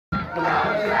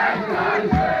Right,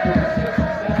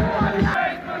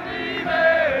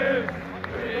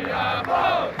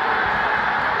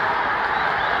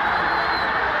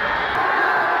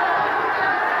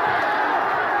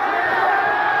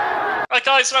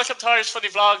 guys, welcome to Irish Footy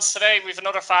Vlogs. Today we have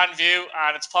another fan view,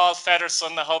 and it's Paul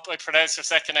Fetherson. I hope I pronounced your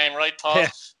second name right, Paul. Yeah,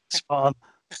 spot on.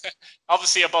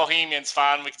 Obviously a Bohemians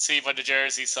fan, we can see by the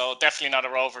jersey, so definitely not a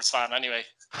Rovers fan anyway.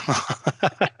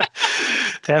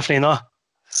 Definitely not.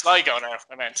 Sligo now,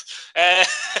 I meant.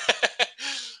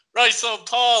 Right, so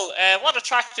Paul, what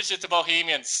attracted you to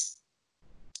Bohemians?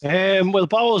 Well,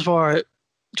 Bohs were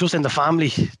just in the family,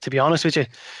 to be honest with you.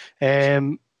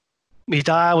 My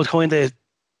dad would kind of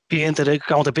be into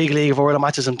going to big league of Ireland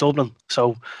matches in Dublin.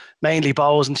 So mainly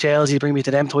Bohs and Chelsea bring me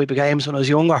to them type of games when I was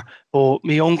younger. But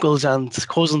my uncles and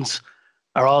cousins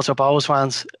are also Bohs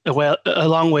fans, well,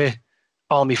 along with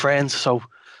all my friends. So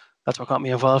that's what got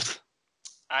me involved.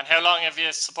 And how long have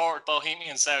you supported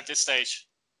Bohemians now at this stage?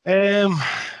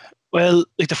 Well,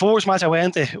 like the first match I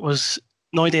went to was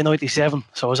 1997,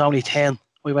 so I was only 10.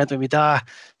 We went with my dad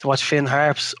to watch Finn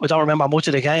Harps. I don't remember much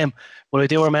of the game, but I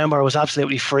do remember it was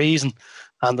absolutely freezing,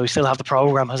 and we still have the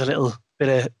programme as a little bit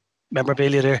of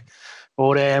memorabilia there.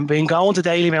 But been going to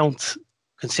Dalymount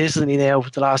consistently now for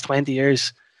the last 20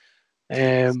 years.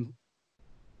 Since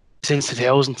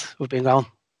 2000, we've been going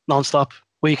non-stop,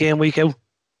 week in, week out.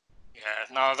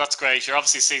 Yeah, no, that's great. You're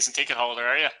obviously a season ticket holder,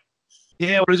 are you?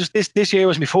 Yeah, well, just this year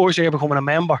was my first year becoming a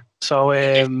member, so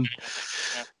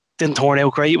didn't turn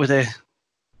out great with the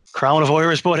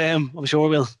coronavirus, but I'm sure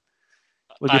we'll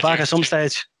be back at some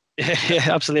stage. Yeah,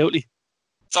 absolutely.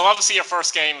 So obviously your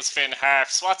first game was Finn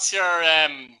Harps. What's your,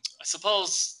 I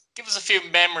suppose, give us a few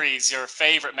memories, your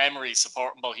favourite memories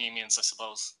supporting Bohemians, I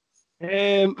suppose.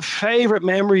 Favourite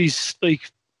memories, like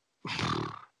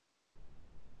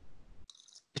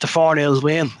the 4-0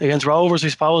 win against Rovers, I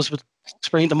suppose, would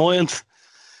spring to mind.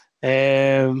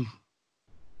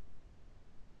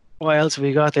 What else have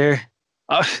we got there?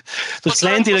 There's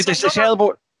plenty, like the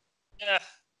Shellboard. Yeah.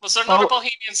 Was there another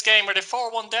Bohemians game where they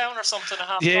 4-1 down or something at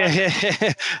half time? Yeah.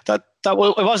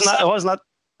 It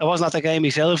wasn't at the game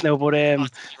myself now, but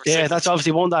yeah, that's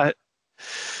obviously one that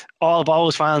all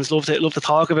Bohs fans love to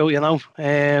talk about, you know.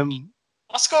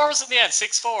 What score was it in the end?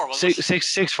 6-4, was it?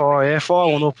 6-4, yeah.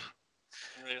 4-1 up.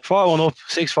 4-1 up,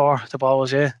 6-4 to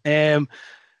Bohs, yeah.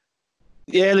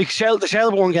 Yeah, like the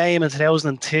Shelbourne game in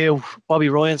 2002, Bobby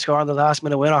Ryan scored the last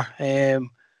minute winner,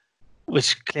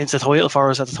 which clinched the title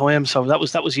for us at the time. So that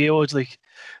was huge. Like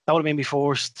that would have been my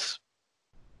first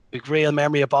like real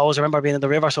memory of Bohs. I remember being in the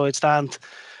Riverside stand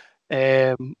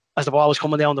as the ball was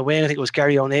coming down the wing. I think it was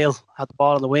Gary O'Neill had the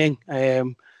ball on the wing.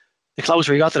 The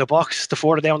closer he got to the box, the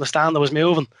further down the stand I was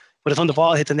moving. By the time the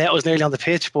ball hit the net, I was nearly on the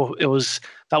pitch. But that was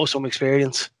some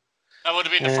experience. That would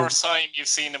have been the first time you've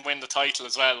seen him win the title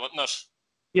as well, wouldn't it?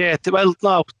 Yeah, well,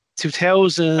 no,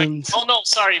 2000. Oh no,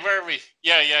 sorry, where are we?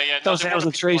 Yeah. That was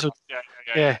 2003. So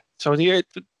yeah. So the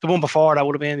one before that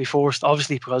would have been my first,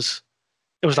 obviously, because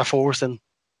it was their first in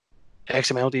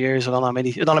X amount of years. I don't know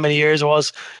how many years it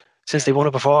was since they won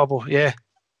it before, but yeah.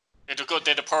 They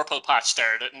did a purple patch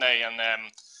there, didn't they? And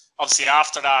obviously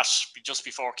after that, just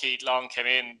before Keith Long came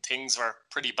in, things were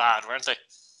pretty bad, weren't they?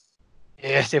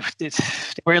 Yeah, they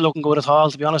weren't looking good at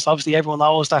all, to be honest. Obviously, everyone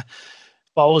knows that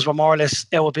Bohs were more or less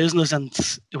out of business, and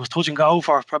it was touch and go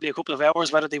for probably a couple of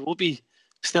hours whether they would be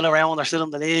still around or still in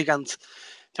the league. And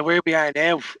to where we are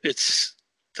now, it's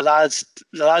the lads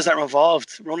that are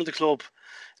involved running the club.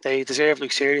 They deserve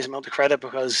like serious amount of credit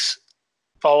because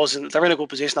Bohs, they're in a good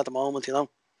position at the moment, you know.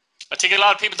 I think a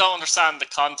lot of people don't understand the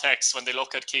context when they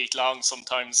look at Keith Long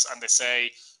sometimes, and they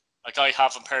say, like, I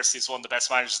have him personally as one of the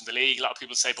best managers in the league. A lot of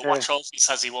people say, but what trophies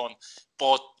has he won?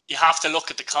 But you have to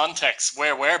look at the context.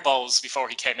 Where were Bohs before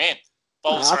he came in?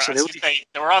 Bohs were, as you say,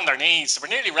 they were on their knees. They were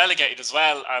nearly relegated as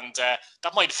well, and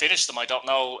that might have finished them. I don't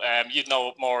know. You'd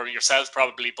know more yourself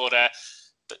probably, but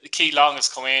Keith Long has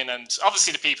come in, and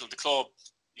obviously the people at the club,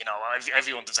 you know,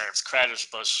 everyone deserves credit,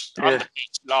 but on the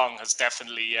pitch, Long has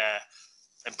definitely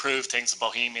improved things in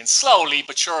Bohemians slowly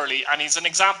but surely, and he's an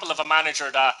example of a manager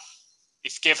that,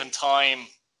 if given time,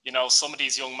 you know, some of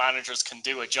these young managers can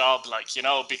do a job, like, you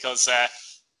know, because,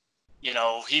 you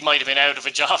know, he might have been out of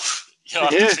a job, you know,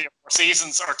 after 3 or 4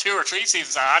 seasons or 2 or 3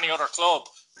 seasons at any other club.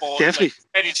 But like,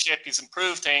 leadership, he's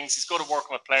improved things. He's good at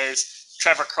working with players.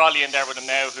 Trevor Crowley in there with him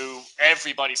now, who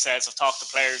everybody says, I've talked to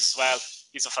players as well.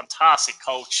 He's a fantastic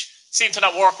coach. Seemed to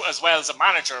not work as well as a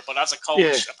manager, but as a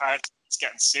coach, apparently he's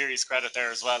getting serious credit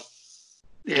there as well.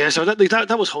 Yeah, so that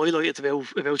was highlighted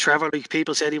about Trevor. Like,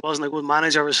 people said he wasn't a good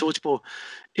manager as such, but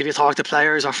if you talk to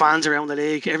players or fans around the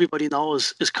league, everybody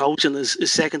knows his coaching is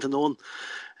second to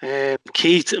none.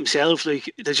 Keith himself,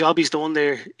 like, the job he's done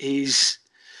there, he's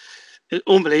an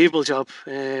unbelievable job,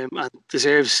 and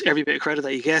deserves every bit of credit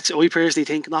that he gets. I personally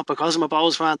think, not because I'm a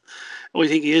Bohs fan, I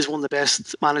think he is one of the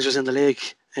best managers in the league.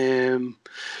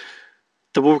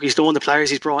 The work he's done, the players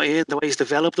he's brought in, the way he's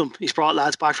developed them. He's brought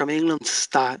lads back from England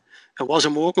that it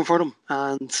wasn't working for them,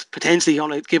 and potentially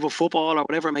going to give up football or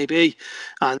whatever it may be.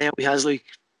 And now he has, like,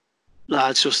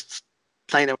 lads just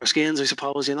playing out their skins, I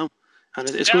suppose, and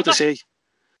it's good to see.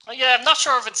 Yeah, I'm not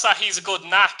sure if it's that he's a good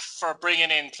knack for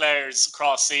bringing in players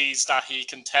across seas that he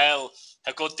can tell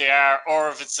how good they are, or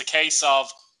if it's a case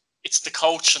of it's the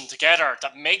coaching together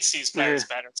that makes these players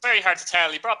better. It's very hard to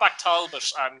tell. He brought back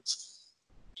Talbot, and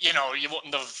you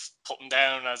wouldn't have put him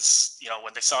down as,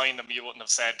 when they signed him, you wouldn't have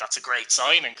said that's a great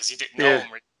signing because you didn't know him.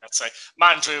 Really, let's say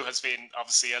Mandrew has been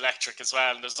obviously electric as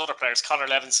well, and there's other players. Connor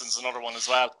Levinson's another one as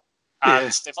well,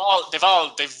 and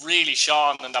they've really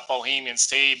shone in that Bohemians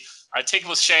team. I think it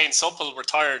was Shane Supple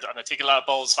retired, and I think a lot of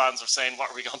Bohs fans are saying, "What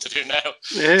are we going to do now?"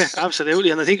 Yeah,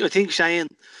 absolutely, and I think Shane,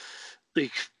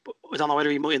 like, I don't know whether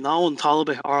he might have known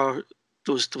Talbot, or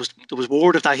there was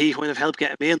word of that he kind of helped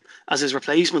get him in as his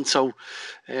replacement. So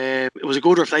it was a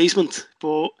good replacement.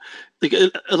 But, like,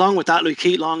 along with that, like,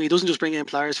 Keith Long, he doesn't just bring in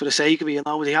players for the sake of it.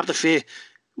 They have to fit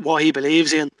what he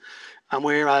believes in. And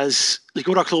whereas, like,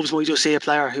 other clubs might just see a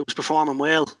player who was performing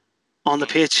well on the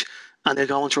pitch and they're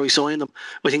going to re-sign them,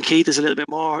 I think Keith is a little bit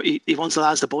more. He wants the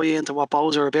lads to buy into what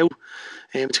Bohs are about.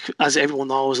 As everyone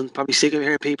knows, and probably sick of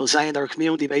hearing people saying, they're a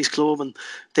community-based club and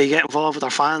they get involved with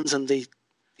their fans and they,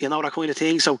 that kind of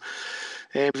thing. So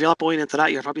if you're not buying into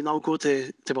that, you're probably no good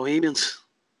to Bohemians.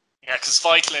 Yeah, because it's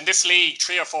vital in this league.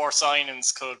 3 or 4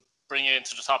 signings could bring you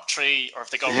into the top 3, or if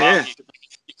they go wrong,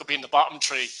 you could be in the bottom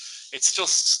 3. It's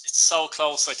so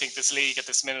close. I think this league at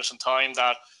this minute in time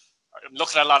that I'm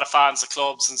looking at a lot of fans of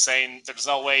clubs and saying there's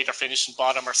no way they're finishing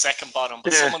bottom or second bottom,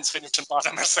 but someone's finishing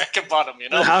bottom or second bottom,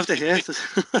 They have to,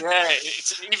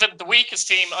 it's even the weakest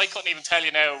team. I couldn't even tell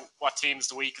you now what team is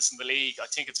the weakest in the league. I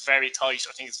think it's very tight.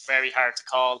 I think it's very hard to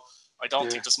call. I don't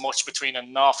think there's much between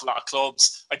an awful lot of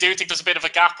clubs. I do think there's a bit of a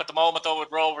gap at the moment, though, with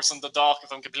Rovers and the Dock,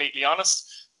 if I'm completely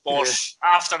honest. But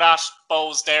after that,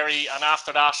 Bohs, Derry, and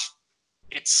after that,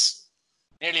 it's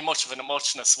nearly much of a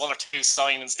muchness. 1 or 2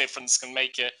 signings difference can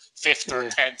make you 5th or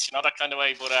 10th, that kind of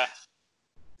way. But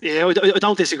I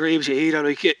don't disagree with you either.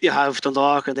 Like, you have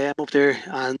Dundalk and them up there,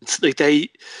 and like,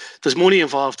 there's money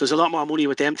involved. There's a lot more money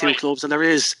with them 2 clubs than there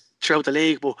is throughout the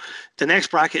league. But the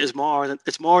next bracket is more than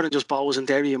just Bohs and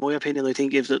Derry, in my opinion. I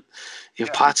think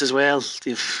you've Pats as well.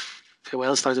 Who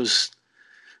else started?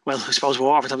 Well, I suppose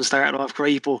Waterford haven't started off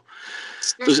great, but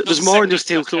there's more than just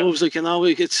 2 clubs. Like,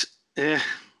 it's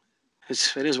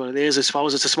it is what it is. I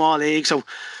suppose it's a small league, so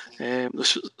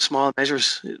there's small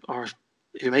measures. Or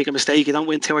if you make a mistake, you don't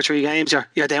win 2 or 3 games,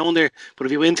 you're down there. But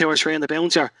if you win 2 or 3 in the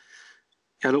bounce, you're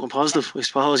looking positive, I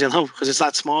suppose, because it's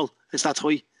that small, it's that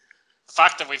high. The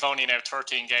fact that we've only now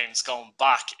 13 games going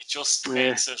back, it just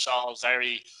makes it all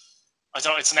very.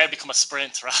 It's now become a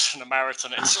sprint rather than a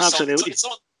marathon. It's just absolutely.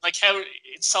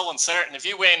 It's so uncertain. If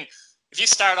you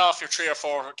start off your 3 or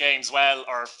 4 games well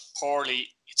or poorly,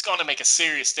 it's going to make a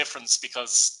serious difference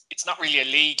because it's not really a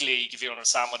league, if you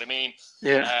understand what I mean.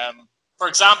 Yeah. For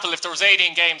example, if there was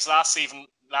 18 games last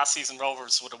season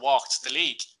Rovers would have walked the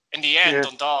league. In the end,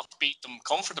 Dundalk beat them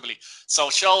comfortably. So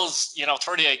it shows,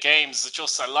 38 games, it's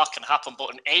just a lot can happen.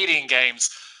 But in 18 games,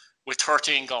 with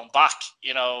 13 going back,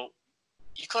 you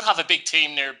could have a big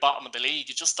team near the bottom of the league.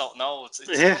 You just don't know. It's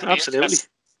absolutely.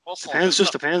 Depends.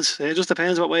 It just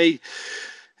depends what way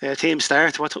teams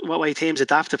start, what way teams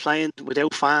adapt to playing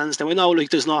without fans. Now, we know, like,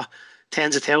 there's not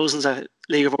tens of thousands of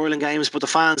League of Ireland games, but the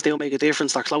fans do make a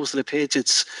difference. They're close to the pitch.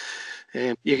 It's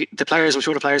the players. I'm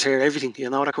sure the players hear everything,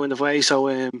 that kind of way. So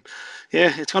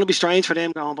it's going to be strange for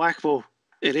them going back, but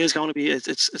it is going to be.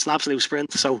 It's an absolute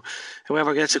sprint. So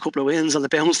whoever gets a couple of wins on the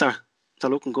bounce, they're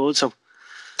looking good. So.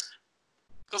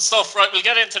 Good stuff. Right, we'll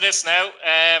get into this now.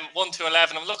 1 to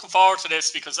 11. I'm looking forward to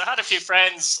this because I had a few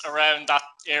friends around that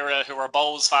era who were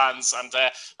Bohs fans, and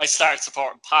I started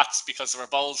supporting Pats because they were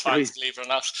Bohs fans, believe it or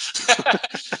not.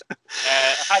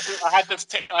 I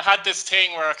had this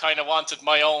thing where I kind of wanted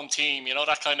my own team,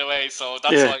 that kind of way. So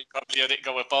that's why probably I didn't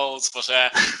go with Bohs, but I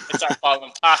started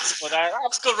following Pats. But that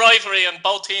was a good rivalry, and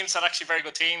both teams had actually very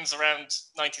good teams around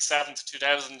 97 to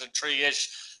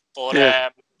 2003-ish. But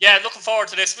looking forward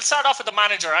to this. We'll start off with the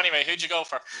manager anyway. Who'd you go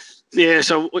for? Yeah,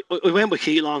 so we went with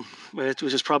Keith Long, which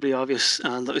is probably obvious.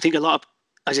 And I think a lot,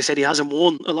 as you said, he hasn't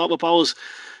won a lot with Bohs,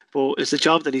 but it's the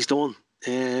job that he's done.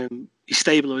 He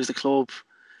stabilised the club.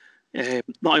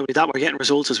 Not only that, we're getting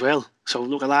results as well. So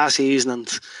look at last season,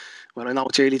 and well, I know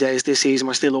it's early days this season,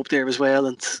 we're still up there as well,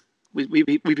 and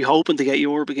we'd be hoping to get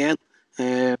Europe again.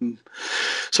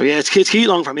 So yeah, it's key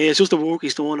long for me. It's just the work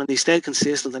he's done, and he's stayed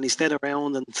consistent, and he's stayed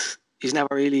around, and he's never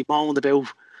really moaned about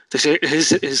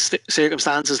his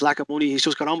circumstances, lack of money. He's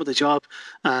just got on with the job,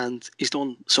 and he's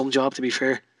done some job, to be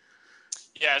fair.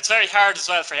 Yeah, it's very hard as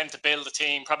well for him to build a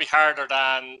team. Probably harder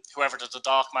than whoever the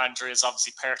Dock manager is,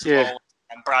 obviously Perth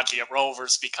and Bradley at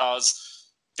Rovers, because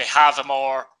they have a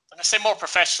more, when I say more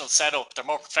professional setup, they're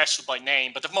more professional by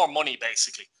name, but they've more money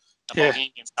basically. The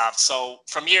Bohemians have. So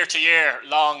from year to year,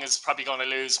 Long is probably going to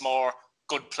lose more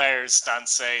good players than,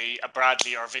 say, a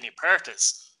Bradley or Vinnie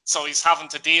Pertis. So he's having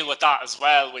to deal with that as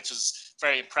well, which is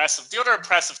very impressive. The other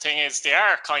impressive thing is they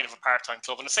are kind of a part-time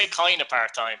club, and I say kind of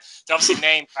part-time. They're obviously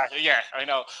named part. Yeah, I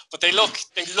know, but they look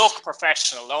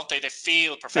professional, don't they? They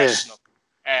feel professional.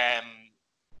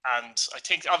 And I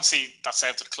think obviously that's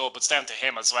down to the club, but it's down to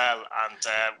him as well. And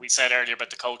we said earlier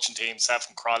about the coaching team, Seth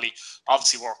and Crowley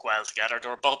obviously work well together. They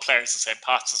were both players the same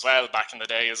Pats as well back in the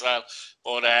day as well.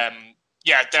 But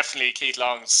yeah, definitely Keith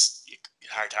Long's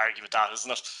hard to argue with that,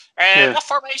 isn't it? What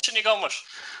formation are you going with?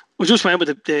 We just went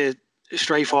with the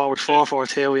straightforward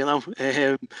 4-4-2, you know.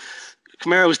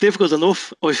 Camaro was difficult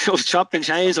enough. I've chopped and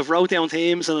changed, I've wrote down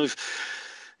teams, and I've,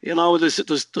 you know,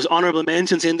 there's honourable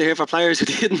mentions in there for players who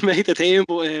didn't make the team,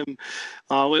 but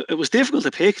it was difficult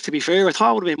to pick, to be fair. I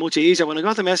thought it would have been much easier. When I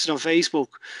got the message on Facebook,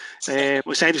 I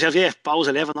was saying to myself, yeah, Bohs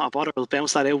 11, not a bother, I'll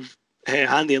bounce that out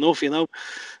handy enough, you know.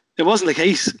 It wasn't the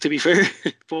case, to be fair.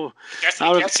 But it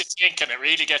gets you thinking, it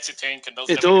really gets you thinking.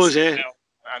 It does, yeah.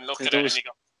 And look at it and you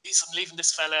go, geez, I'm leaving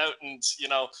this fella out, and you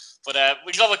know, but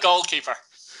we'll go with goalkeeper.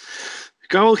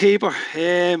 Goalkeeper,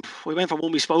 we went for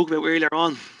one we spoke about earlier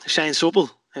on, Shane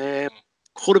Supple. Could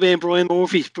have been Brian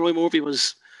Murphy. Brian Murphy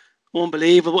was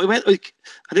unbelievable. We went, like,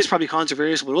 and this is probably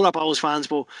controversial with other Bohs fans,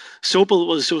 but Supple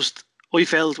was just, I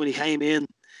felt when he came in,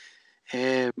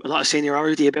 a lot of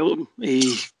seniority about him.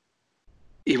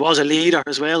 He was a leader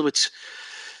as well, along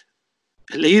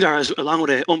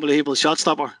with an unbelievable shot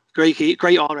stopper,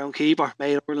 great all round keeper,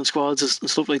 made Ireland squads and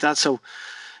stuff like that. So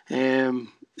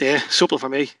yeah, Supple for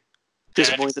me.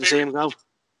 Disappointed to see him go.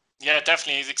 Yeah,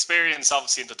 definitely. His experience,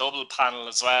 obviously, in the double panel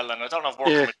as well. And I don't know if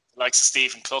working with the likes of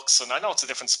Stephen Cluxon. I know it's a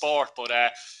different sport, but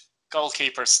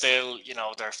goalkeepers still, you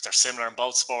know, they're similar in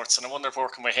both sports. And I wonder if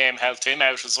working with him helped him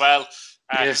out as well.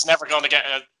 He's never going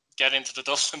to get into the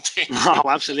Dublin team. No,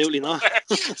 absolutely not.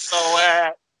 So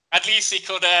at least he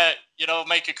could, you know,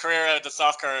 make a career out of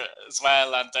soccer as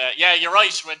well. And yeah, you're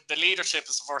right. When the leadership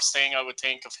is the first thing I would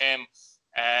think of him.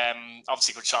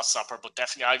 Obviously good shot stopper, but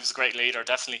definitely I was a great leader,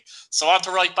 definitely. So on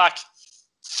to right back.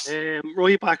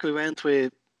 Right back we went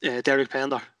with Derek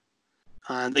Pender,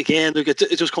 and again look,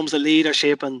 it just comes to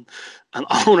leadership and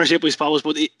ownership, I suppose.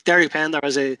 But Derek Pender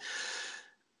he's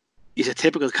a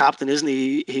typical captain, isn't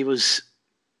he? He wears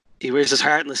his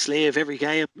heart on his sleeve every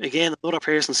game. Again, another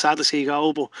person sad to see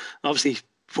go, but obviously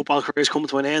football careers come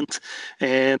to an end.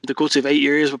 The guts of 8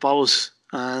 years with Bohs,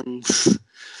 and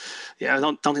yeah, I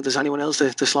don't think there's anyone else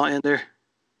to slot in there.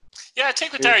 Yeah, I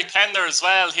think with Derek Pender as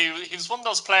well, he was one of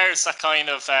those players that kind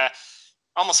of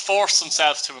almost forced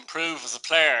himself to improve as a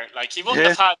player. Like, he wouldn't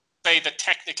have had, say, the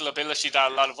technical ability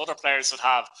that a lot of other players would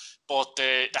have, but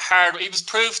he was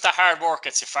proof that hard work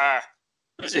gets you far.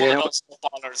 He's one of those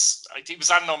footballers. He was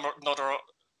at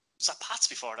was at Pats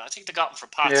before that. I think they got him from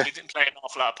Pats. He didn't play an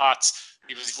awful lot of Pats.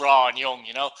 He was raw and young,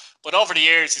 you know. But over the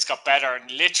years, he's got better, and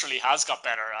literally has got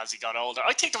better as he got older.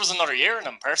 I think there was another year in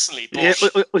him, personally.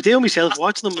 But I do myself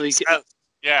watching them.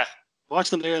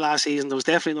 Watching them there last season. There was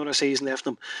definitely another season left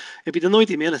him. It'd be the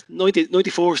 94th,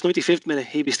 95th minute.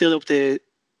 He'd be still up to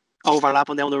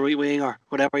overlapping down the right wing or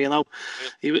whatever, you know.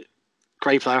 He was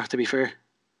great player, to be fair.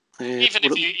 Even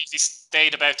if he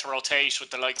stayed about to rotate with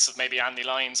the likes of maybe Andy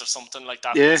Lyons or something like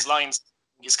that. His Lyons,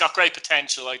 he's got great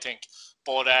potential, I think.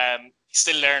 But he's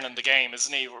still learning the game,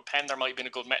 isn't he? Where Pender might have been a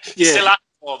good He's still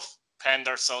above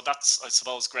Pender, so that's, I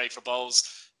suppose, great for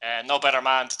Bohs. No better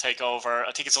man to take over.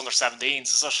 I think it's under 17s,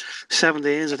 is it?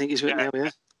 17s, I think he's with now,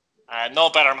 no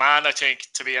better man, I think,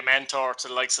 to be a mentor to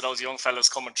the likes of those young fellas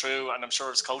coming through, and I'm sure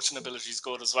his coaching ability is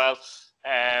good as well.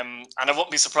 And I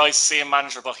wouldn't be surprised to see him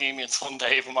manage Bohemians one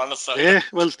day, if I'm honest. Yeah,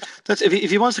 well, that's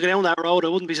if he wants to go down that road, I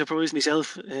wouldn't be surprised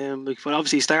myself. But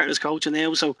obviously he's starting his coaching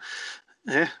now, so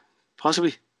yeah,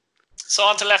 possibly. So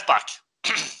on to left back.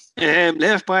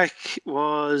 Left back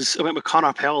I went with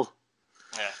Connor Powell.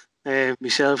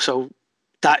 Myself. So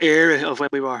that era of when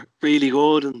we were really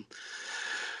good, and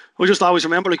I just always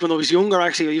remember, like, when I was younger,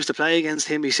 actually, I used to play against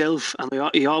him myself, and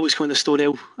he always kind of stood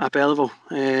out at Belleville.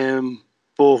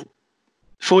 But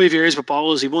 5 years with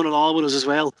Bohs, he won it all with us as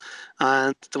well.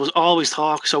 And there was always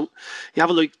talk. So you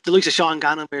have like the likes of Sean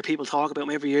Gannon, where people talk about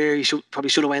him every year. He probably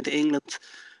should have went to England.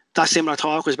 That similar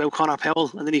talk was about Connor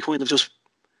Powell, and then he kind of just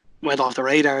went off the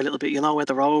radar a little bit. Went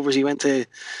to Rovers. He went to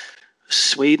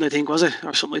Sweden, I think, was it,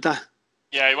 or something like that.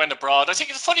 Yeah, he went abroad. I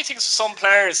think the funny thing is with some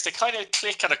players, they kind of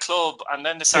click at a club and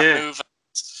then they start moving.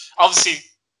 Obviously,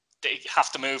 they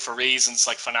have to move for reasons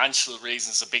like financial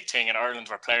reasons. A big thing in Ireland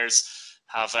where players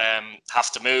have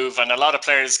to move, and a lot of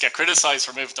players get criticised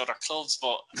for moving to other clubs.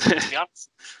 But to be honest,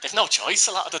 they've no choice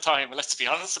a lot of the time. Let's be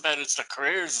honest about it; it's their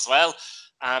careers as well,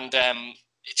 and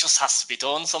it just has to be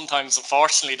done sometimes.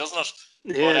 Unfortunately, doesn't it?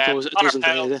 Yeah, it does. It does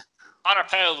indeed. Connor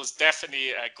Powell was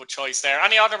definitely a good choice there.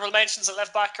 Any honourable mentions at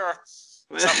left back, or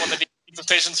is that one of the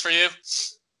decisions for you?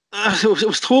 It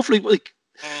was tough. Like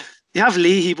you have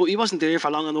Leahy, but he wasn't there for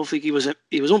long enough. Like he was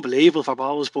unbelievable for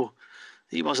Bohs, but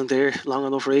he wasn't there long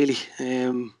enough really.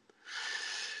 Then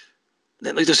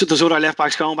like there's other left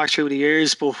backs going back through the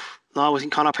years, but no, I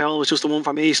think Connor Powell was just the one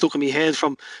for me. He stuck in my head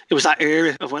from it was that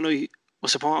era of when I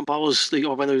was supporting Bohs, like,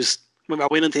 or when we were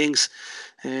winning things,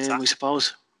 I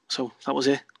suppose. So that was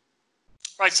it.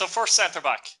 Right, so first centre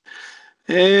back.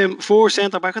 For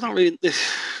centre back, I don't really.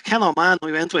 Ken O'Man,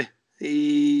 we went with.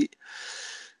 He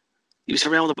was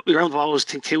around the Bohs,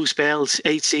 I think 2 spells,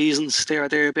 8 seasons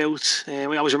thereabouts.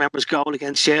 We always remember his goal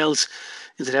against Shells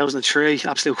in 2003,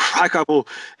 absolute cracker. But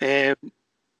I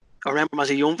remember him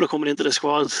as a young fella coming into the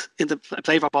squad, into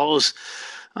play for Bohs,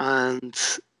 and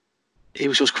he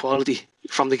was just quality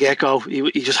from the get-go.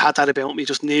 He just had that about him. He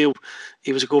just knew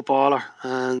he was a good baller,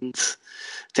 and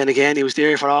then again he was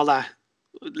there for all that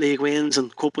league wins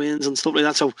and cup wins and stuff like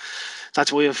that. So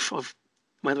that's why I've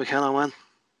went with Ken O'Man.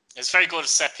 It's very good at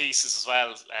set pieces as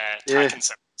well. Attacking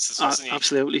set pieces, wasn't he?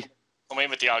 Absolutely. Come in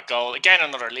with the odd goal. Again,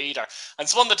 another leader. And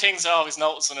it's one of the things I always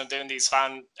notice when I'm doing these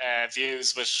fan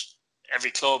views with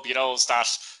every club, is that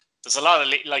there's a lot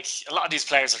of these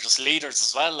players are just leaders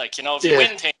as well. Like, if you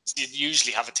win things, you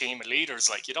usually have a team of leaders.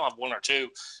 Like, you don't have one or two.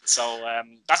 So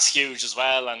that's huge as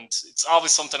well. And it's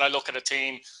always something I look at a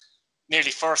team.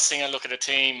 Nearly first thing I look at a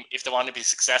team, if they want to be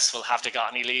successful, have they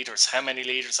got any leaders? How many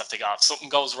leaders have they got? If something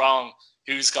goes wrong,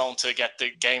 who's going to get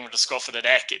the game at the scruff of the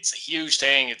neck? It's a huge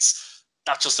thing. It's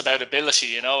not just about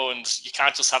ability, and you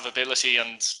can't just have ability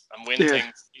and win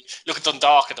things. Look at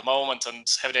Dundalk at the moment and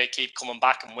how they keep coming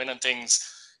back and winning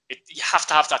things. You have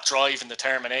to have that drive and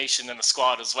determination in the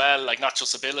squad as well, like not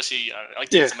just ability. I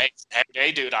think it's amazing how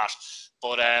they do that.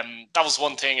 But that was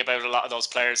one thing about a lot of those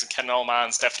players, and Ken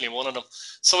O'Man's definitely one of them.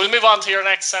 So we'll move on to your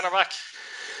next centre back.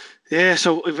 Yeah,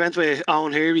 so we went with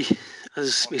Owen Heary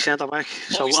as my centre back.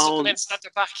 So Owen,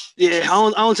 centre back. Yeah,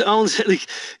 Owen's like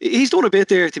he's done a bit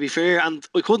there, to be fair, and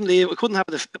we couldn't have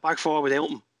the back four without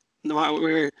him, no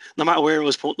matter where I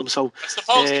was putting them. So I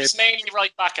suppose he was mainly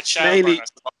right back at Shelburne.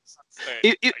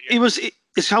 He was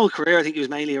his whole career. I think he was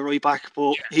mainly a right back,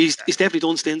 but he's definitely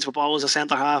done stints with Bohs as a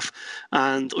centre half,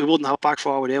 and we wouldn't have back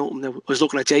four without him. I was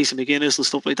looking at Jason McGuinness and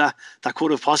stuff like that. That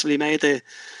could have possibly made the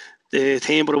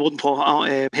team, but I wouldn't put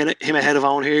him ahead of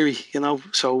Owen Heary.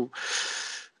 So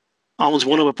Owen's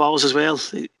won it with Bohs as well.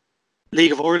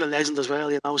 League of Ireland legend as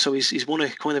well. So he's won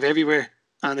it kind of everywhere.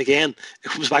 And again, it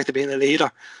comes back to being a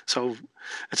leader. So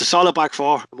it's a solid back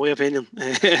four, in my opinion.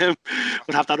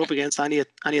 Would have that up against any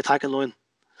attacking line.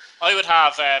 I would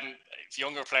have, if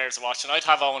younger players are watching, I'd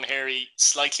have Owen Heary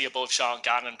slightly above Sean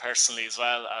Gannon personally as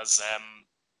well as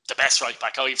the best right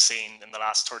back I've seen in the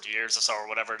last 30 years or so, or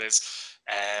whatever it is.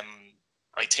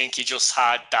 I think he just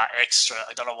had that extra,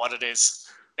 I don't know what it is,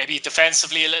 maybe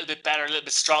defensively a little bit better, a little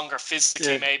bit stronger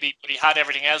physically maybe, but he had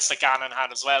everything else that Gannon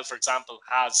had as well, for example,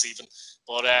 has even.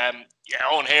 But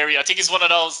Owen Heary, I think he's one of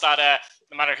those that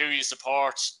no matter who you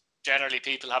support, generally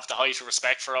people have the height of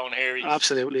respect for Owen Heary.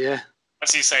 Absolutely, yeah.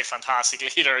 As you say,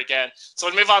 fantastic leader again. So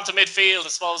we'll move on to midfield, I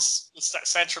suppose.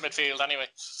 Centre midfield anyway.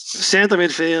 Centre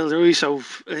midfield, really. So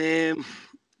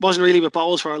wasn't really with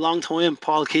Bohs for a long time.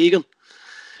 Paul Keegan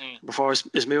before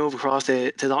his move across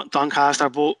to Doncaster,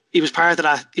 but he was part of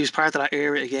that. He was part of that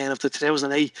era again of the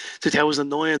 2008,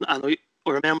 2009, and I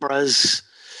remember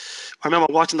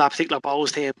watching that particular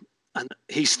Bohs team, and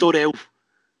he stood out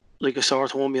like a sore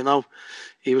thumb.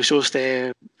 He was just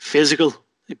physical.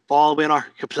 Ball winner,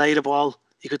 could play the ball,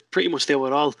 he could pretty much do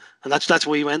it all, and that's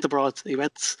why he went abroad. He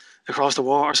went across the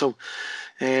water. So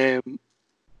so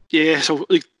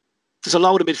like, there's a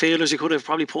load of midfielders you could have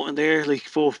probably put in there, like,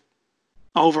 for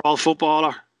overall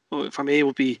footballer for me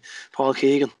would be Paul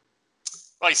Keegan.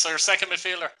 Right, so your second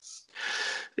midfielder?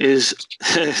 is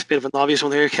a bit of an obvious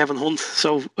one here, Kevin Hunt.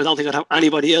 So I don't think I'd have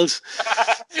anybody else.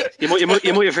 You might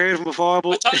have heard of him before,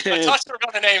 but I thought you were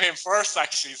going to name him first,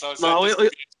 actually. So I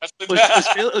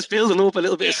was building up a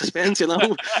little bit of suspense, you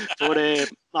know. But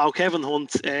no, Kevin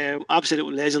Hunt,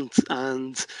 absolute legend,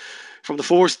 and from the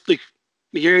first, like,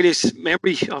 my earliest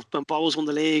memory of when Bohs won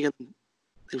the league, and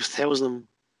it was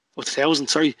 2000,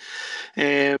 sorry.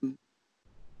 Kevin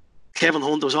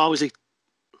Hunt was always like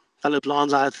that little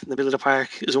blonde lad in the middle of the park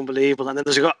is unbelievable. And then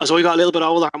as I got a little bit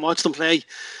older and watched him play,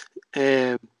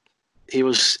 he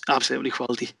was absolutely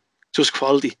quality, just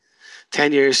quality.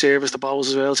 10 years service to Bohs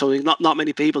as well, so not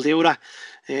many people do that.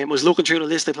 I was looking through the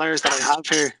list of players that I have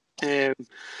here, and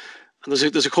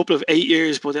there's a couple of 8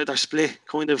 years, but they're split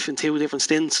kind of in two different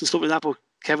stints and stuff like that. But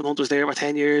Kevin Hunt was there for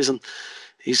 10 years, and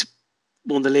he's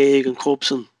won the league and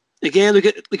cups. And again,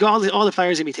 like all the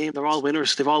players in my team, they're all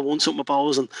winners. They've all won something with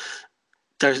Bohs, and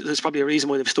there's probably a reason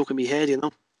why they've stuck in my head, you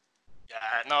know.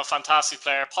 Yeah, no, fantastic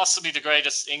player. Possibly the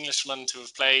greatest Englishman to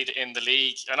have played in the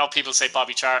league. I know people say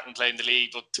Bobby Charlton played in the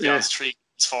league, but to be honest,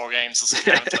 4 games doesn't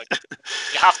count. Like,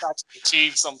 you have to actually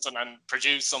achieve something and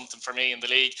produce something for me in the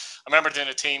league. I remember doing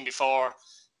a team before,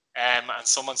 and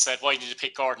someone said, "Why did you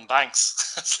pick Gordon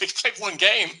Banks?" It's like, he played one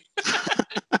game.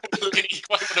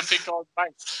 Why would I pick Gordon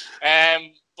Banks?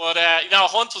 But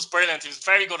Hunt was brilliant. He was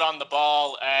very good on the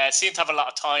ball. Seemed to have a lot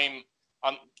of time.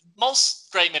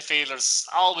 Most great midfielders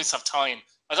always have time.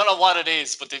 I don't know what it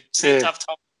is, but they seem to have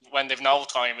time when they've no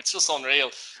time. It's just unreal.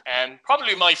 And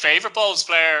probably my favourite Bohs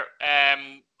player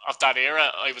of that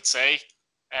era, I would say.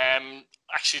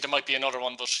 Actually, there might be another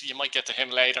one, but you might get to him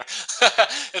later.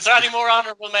 Is there any more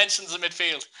honourable mentions in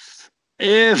midfield?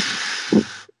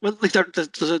 Well, like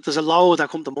there's a load that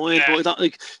come to mind, but I don't,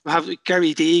 like, we have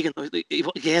Gary Deegan.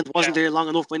 Again, wasn't there long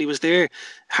enough when he was there.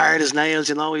 Hard as nails,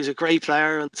 you know. He's a great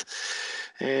player,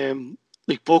 and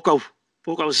like Bucko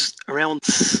was around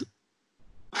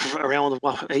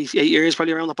what 8 years,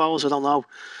 probably around the Bohs. I don't know.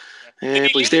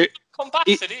 Did he there. Come back?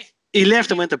 Did he? He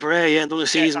left and went to Bray, and done a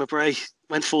season with Bray.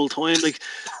 Went full time. Like,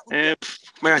 it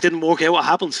didn't work out what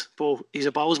happened, but he's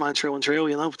a Bohs man through and through.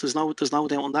 You know, there's no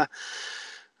doubt on that.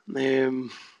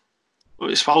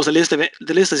 I suppose the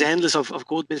list is endless of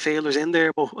good midfielders in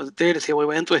there, but they're the two I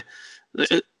went with.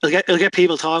 It'll get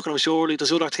people talking, I'm sure. Like,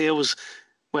 there's other two,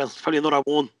 probably another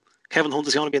one. Kevin Hunt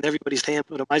is going to be in everybody's team,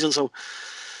 I would imagine. So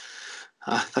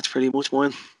that's pretty much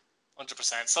mine.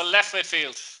 100%. So left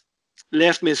midfield.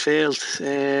 Left midfield,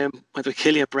 went with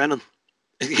Killian Brennan.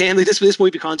 Again, this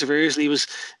might be controversial. He was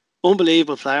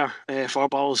unbelievable player for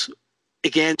Bohs.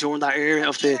 Again, during that era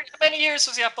of the. How many years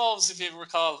was he at Bohs, if you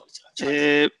recall?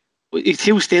 2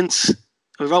 stints.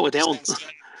 I wrote it down.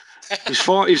 He was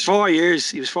 4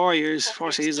 years. He was 4 years,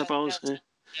 4 seasons at Bohs. Yeah.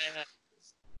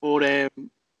 But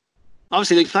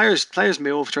obviously, like, players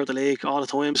move throughout the league all the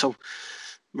time. So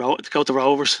go to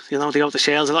Rovers, you know, they go to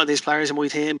Shells. A lot of these players in my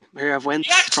team here have went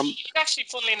from. He actually,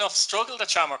 funnily enough, struggled at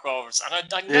Shamrock Rovers,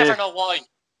 and I never know why.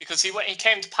 Because he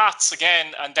came to Pats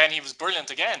again, and then he was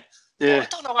brilliant again. Yeah. But I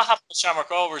don't know what happened with Shamrock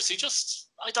Rovers. He just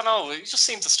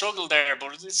seemed to struggle there.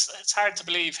 But it's hard to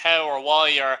believe how or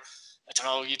why, or I don't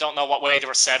know. You don't know what way they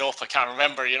were set up. I can't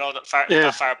remember. You know, that far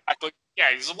back. But yeah,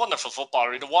 he was a wonderful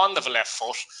footballer. He had a wonderful left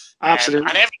foot. Absolutely.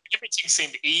 And everything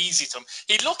seemed easy to him.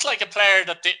 He looked like a player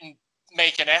that didn't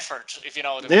make an effort, if you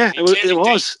know what I mean. Yeah, it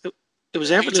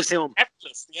was effortless to him.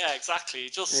 Effortless, yeah, exactly.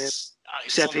 Just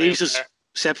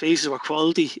set pieces were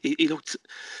quality. He looked.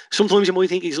 Sometimes you might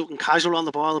think he's looking casual on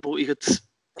the ball, but he could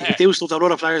do stuff that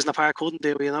other players in the park couldn't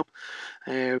do. You know,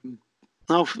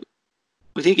 no,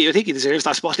 I think he deserves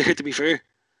that spot there. To be fair.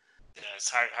 Yeah, it's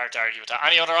hard to argue with that.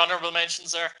 Any other honourable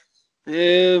mentions there?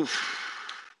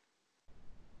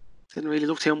 Didn't really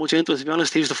look too much into it, to be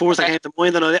honest. He was the first that came to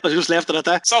mind, and I just left it at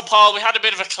that. So, Paul, we had a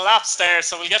bit of a collapse there,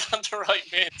 so we'll get on to right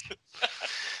mid.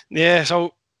 Yeah,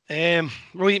 so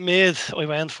right mid, I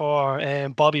went for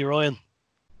Bobby Ryan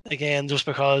again, just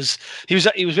because he was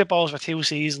with Bohs for 2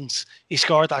 seasons. He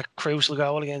scored that crucial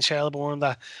goal against Shelbourne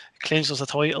that clinched us the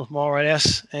title, more or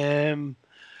less. You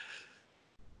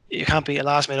can't beat a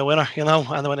last-minute winner, you know,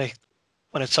 and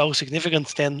when it's so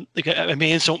significant, then it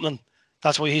means something.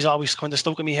 That's why he's always kind of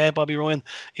stuck in my head, Bobby Ryan.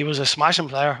 He was a smashing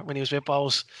player when he was with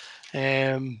Bohs.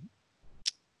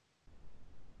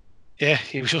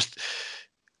 He was just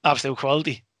absolute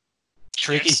quality.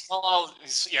 Tricky.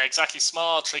 Exactly.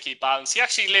 Small, tricky, balanced. He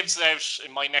actually lives out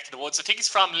in my neck of the woods. I think he's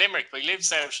from Limerick, but he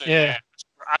lives out in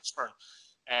Ashburn.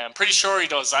 I'm pretty sure he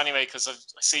does anyway, because I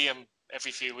see him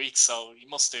every few weeks, so he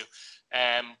must do.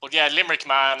 But yeah, Limerick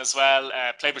man as well.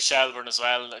 Played with Shelbourne as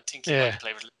well. I think he might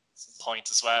play with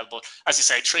point as well. But as you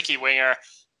say, tricky winger.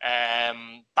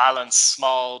 balance,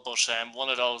 small, but one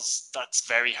of those that's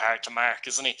very hard to mark,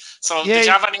 isn't he? So Yeah, did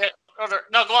you have any other?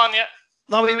 No, go on. Yeah.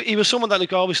 No, he was someone that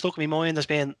like always stuck in my mind as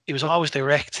being he was always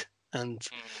direct and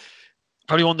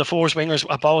probably one of the first wingers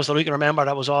at Bohs that we can remember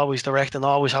that was always direct and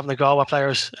always having a go at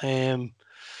players.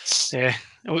 Yeah,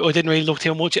 I didn't really look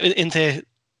too much into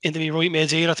me right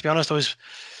mids either. To be honest,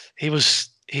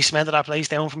 he cemented that place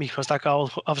down for me because that goal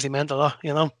obviously meant a lot,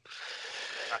 you know.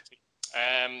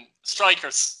 Exactly.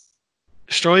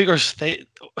 Strikers, they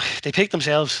picked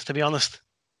themselves, to be honest.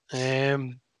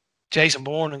 Jason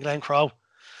Bourne and Glenn Crowe.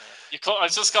 I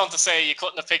was just going to say you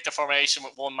couldn't have picked a formation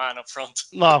with one man up front.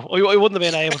 No, I wouldn't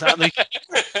have been able to. Like,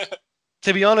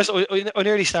 to be honest, I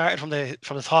nearly started from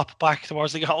the top back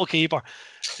towards the goalkeeper.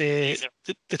 The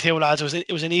two lads,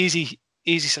 it was an easy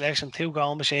selection, 2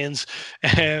 goal machines.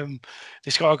 They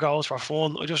scored goals for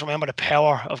fun. I just remember the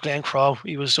power of Glenn Crowe.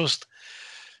 He was just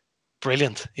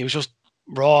brilliant. He was just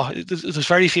raw. There's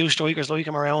very few strikers like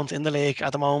him around in the league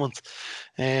at the moment,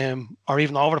 or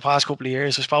even over the past couple of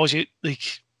years. I suppose you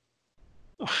like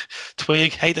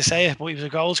Twig, hate to say it, but he was a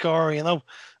goal scorer, you know,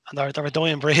 and they're a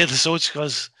dying breed as such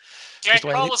because Glenn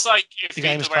Crowe was like, if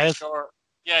people weren't sure,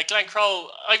 yeah, Glenn Crowe,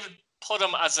 I would put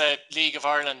him as a League of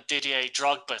Ireland Didier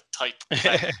Drogba type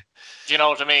player. Do you know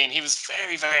what I mean? He was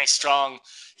very, very strong.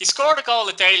 He scored a goal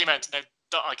at Dalymount. Now,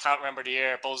 I can't remember the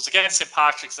year, but it was against St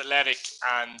Patrick's Athletic,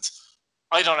 and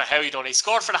I don't know how he done it. He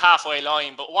scored for the halfway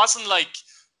line, but it wasn't like.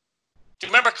 Do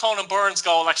you remember Conan Byrne's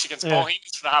goal actually against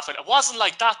Bohemians for the halfway? It wasn't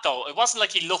like that though. It wasn't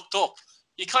like he looked up.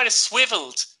 He kind of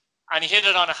swiveled and he hit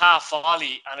it on a half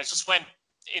volley, and it just went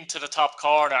into the top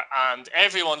corner, and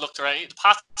everyone looked around. The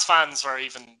Pats fans were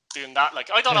even doing that. Like,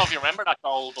 I don't know if you remember that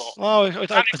goal, but I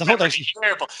don't actually.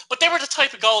 But they were the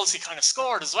type of goals he kind of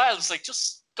scored as well. It was like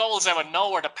just goals out of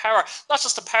nowhere. The power, not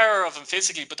just the power of him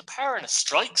physically, but the power in his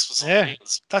strikes was unreal.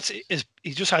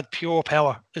 He just had pure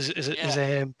power. His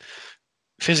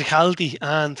physicality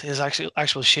and his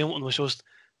actual shooting was just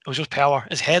power.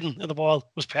 His heading of the ball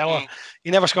was power.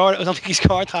 He never scored. I don't think he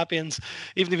scored tap-ins.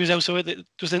 Even if he was outside,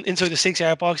 just inside the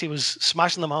 6-yard box, he was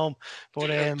smashing them home. But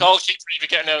goalkeeper even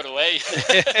getting out of the way.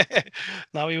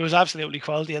 No, he was absolutely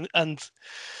quality, and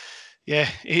yeah,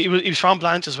 he was from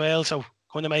Blanche as well, so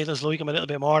kind of made us like him a little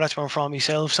bit more. That's where I'm from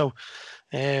myself. So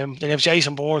then you have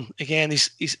Jason Bourne again.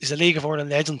 He's a League of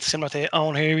Ireland legend, similar to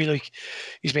Owen Heary. Like,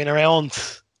 he's been around.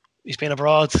 He's been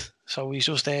abroad, so he's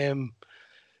just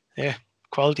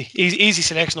quality. Easy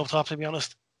selection up top, to be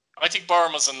honest. I think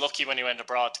Bourne was unlucky when he went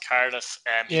abroad to Cardiff.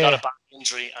 He got a back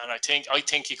injury, and I think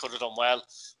he could have done well.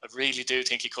 I really do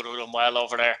think he could have done well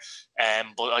over there.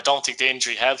 But I don't think the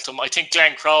injury helped him. I think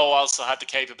Glenn Crowe also had the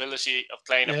capability of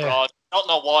playing abroad. I don't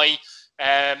know why.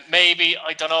 Maybe,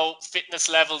 I don't know, fitness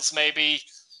levels maybe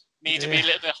need to be a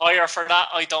little bit higher for that.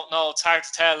 I don't know. It's hard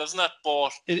to tell, isn't it?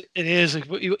 But it is.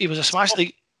 He was a smash.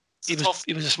 He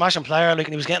was a smashing player. Like,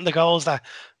 and he was getting the goals that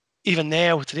even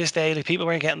now to this day, like, people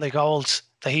weren't getting the goals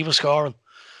that he was scoring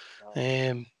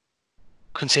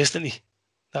consistently.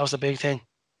 That was the big thing.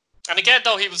 And again,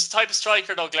 though, he was the type of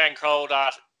striker, though, Glenn Crowe,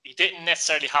 that he didn't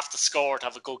necessarily have to score to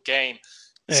have a good game.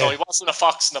 So he wasn't a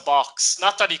fox in the box.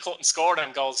 Not that he couldn't score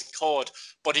them goals, he could,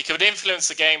 but he could influence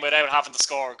the game without having to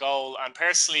score a goal. And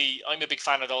personally, I'm a big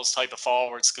fan of those type of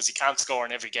forwards because you can't score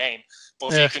in every game.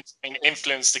 But if you can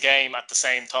influence the game at the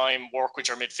same time, work with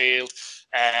your midfield,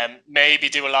 maybe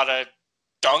do a lot of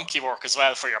donkey work as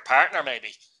well for your partner,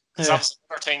 maybe. Because that was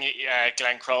another thing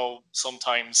Glenn Crowe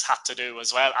sometimes had to do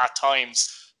as well at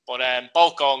times. But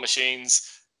both goal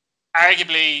machines,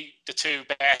 arguably the two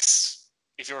best,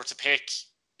 if you were to pick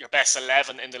your best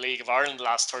 11 in the League of Ireland the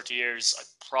last 30 years, I'd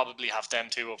probably have them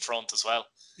two up front as well.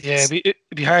 Yeah, it'd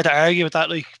be hard to argue with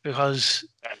that, like, because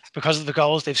of the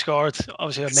goals they've scored.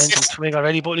 Obviously, I've mentioned Twig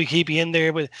already, but like, he'd be in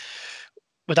there with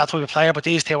that type of player. But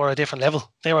these two were a different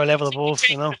level. They were a level above,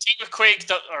 you know. The team with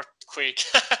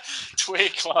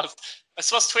Twig was. I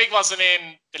suppose Twig wasn't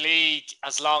in the league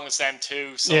as long as them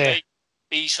two, so they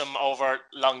beat him over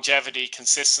longevity,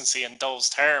 consistency, in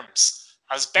those terms.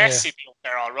 As best he'd be up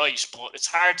there, all right, but it's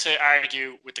hard to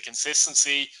argue with the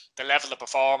consistency, the level of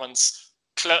performance.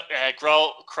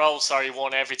 Crowe,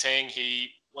 won everything.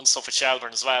 He won stuff at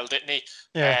Shelbourne as well, didn't he?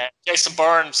 Jason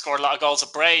Byrne scored a lot of goals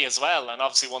at Bray as well, and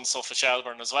obviously won stuff at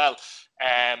Shelbourne as well.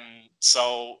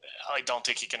 So I don't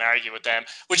think you can argue with them.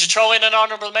 Would you throw in an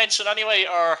honourable mention anyway,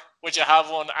 or would you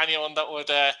have anyone that would...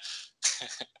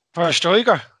 For a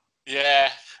striker?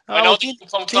 Yeah. I know you can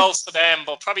come close to them,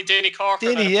 but probably Danny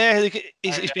Corcoran.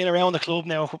 He's been around the club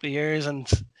now a couple of years,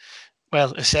 and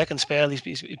a second spell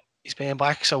he's paying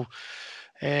back. So,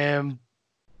 Danny's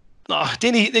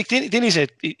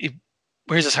he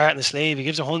wears his heart in his sleeve. He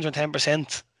gives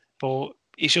 110%, but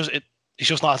he's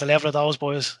just not at the level of those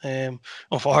boys.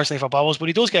 Unfortunately for Bohs, but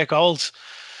he does get goals.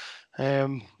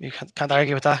 You can't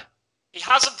argue with that. He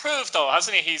has improved though,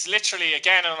 hasn't he? He's literally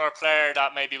again another player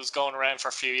that maybe was going around for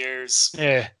a few years.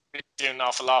 Yeah. Doing an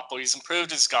awful lot, but he's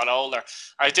improved as he's got older.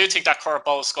 I do think that current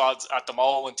Bohs squad at the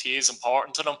moment, he is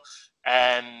important to them.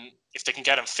 If they can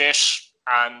get him fit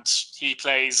and he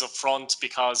plays up front,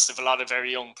 because they have a lot of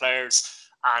very young players,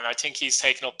 and I think he's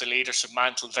taken up the leadership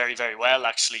mantle very, very well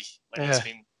actually when he's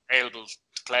been able to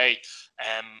play.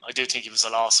 I do think he was a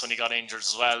loss when he got injured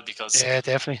as well, because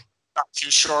definitely not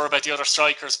too sure about the other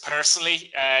strikers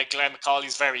personally. Glenn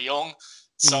McCauley's very young.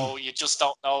 So you just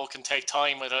don't know. It can take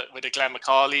time with a Glenn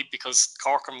McCauley, because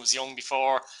Corcoran was young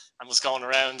before and was going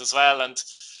around as well, and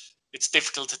it's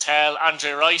difficult to tell.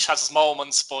 Andre Wright has his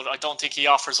moments, but I don't think he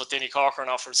offers what Denny Corcoran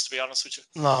offers, to be honest with you.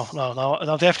 No,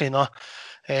 definitely not.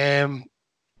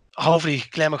 Hopefully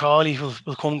Glenn McCauley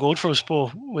will come good for us, but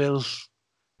I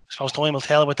suppose time will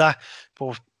tell about that.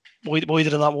 But why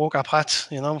did it not work at Pats?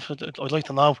 You know, I'd like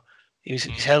to know. He's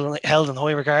held in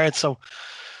high regard, so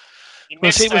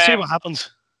we'll see what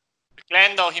happens.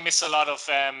 Glenn, though, he missed a lot of.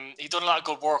 He done a lot of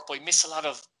good work, but he missed a lot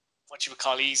of what you would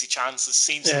call easy chances.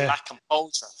 Seems to lack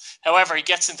composure. However, he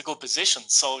gets into good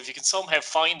positions. So if you can somehow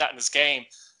find that in his game,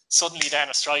 suddenly then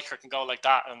a striker can go like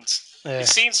that. And you've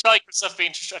seen strikers have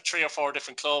been at 3 or 4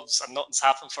 different clubs and nothing's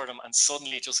happened for them, and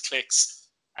suddenly it just clicks.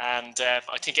 And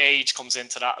I think age comes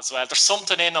into that as well. There's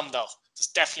something in him, though. There's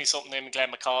definitely something in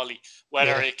Glenn McCauley.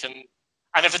 Whether it can.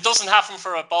 And if it doesn't happen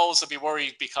for a Bohs, I'd be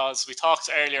worried, because we talked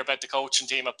earlier about the coaching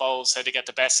team at Bohs, how to get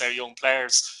the best out of young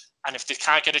players. And if they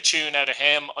can't get a tune out of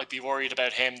him, I'd be worried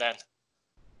about him then.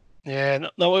 Yeah,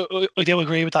 no, I do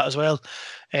agree with that as well.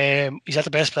 He's at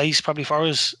the best place probably for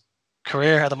his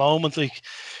career at the moment. Like,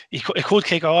 it could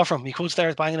kick off from him. He could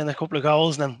start banging in a couple of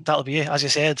goals, and then that'll be it. As you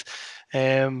said,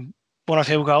 1 or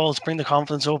 2 goals, bring the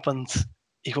confidence up, and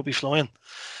he could be flying.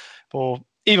 But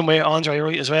even with Andre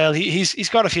Wright as well, he's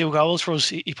got a few goals for us.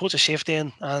 He puts a shift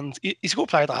in, and he's a good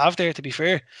player to have there, to be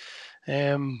fair.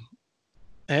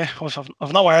 I've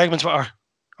no arguments with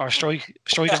our striking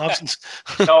options.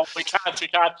 No, we can't.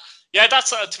 Yeah,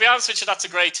 that's to be honest with you, that's a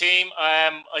great team.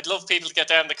 I'd love people to get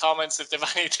down in the comments if they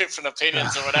have any different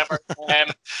opinions or whatever.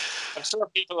 I'm sure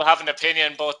people will have an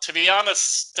opinion, but to be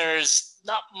honest, there's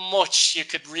not much you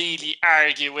could really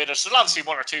argue with it. So obviously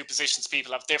 1 or 2 positions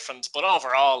people have different, but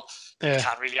overall, you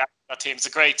can't really argue that team. It's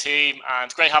a great team,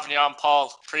 and great having you on,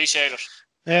 Paul. Appreciate it.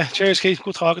 Yeah, cheers, Keith.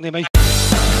 Good talking to you, mate.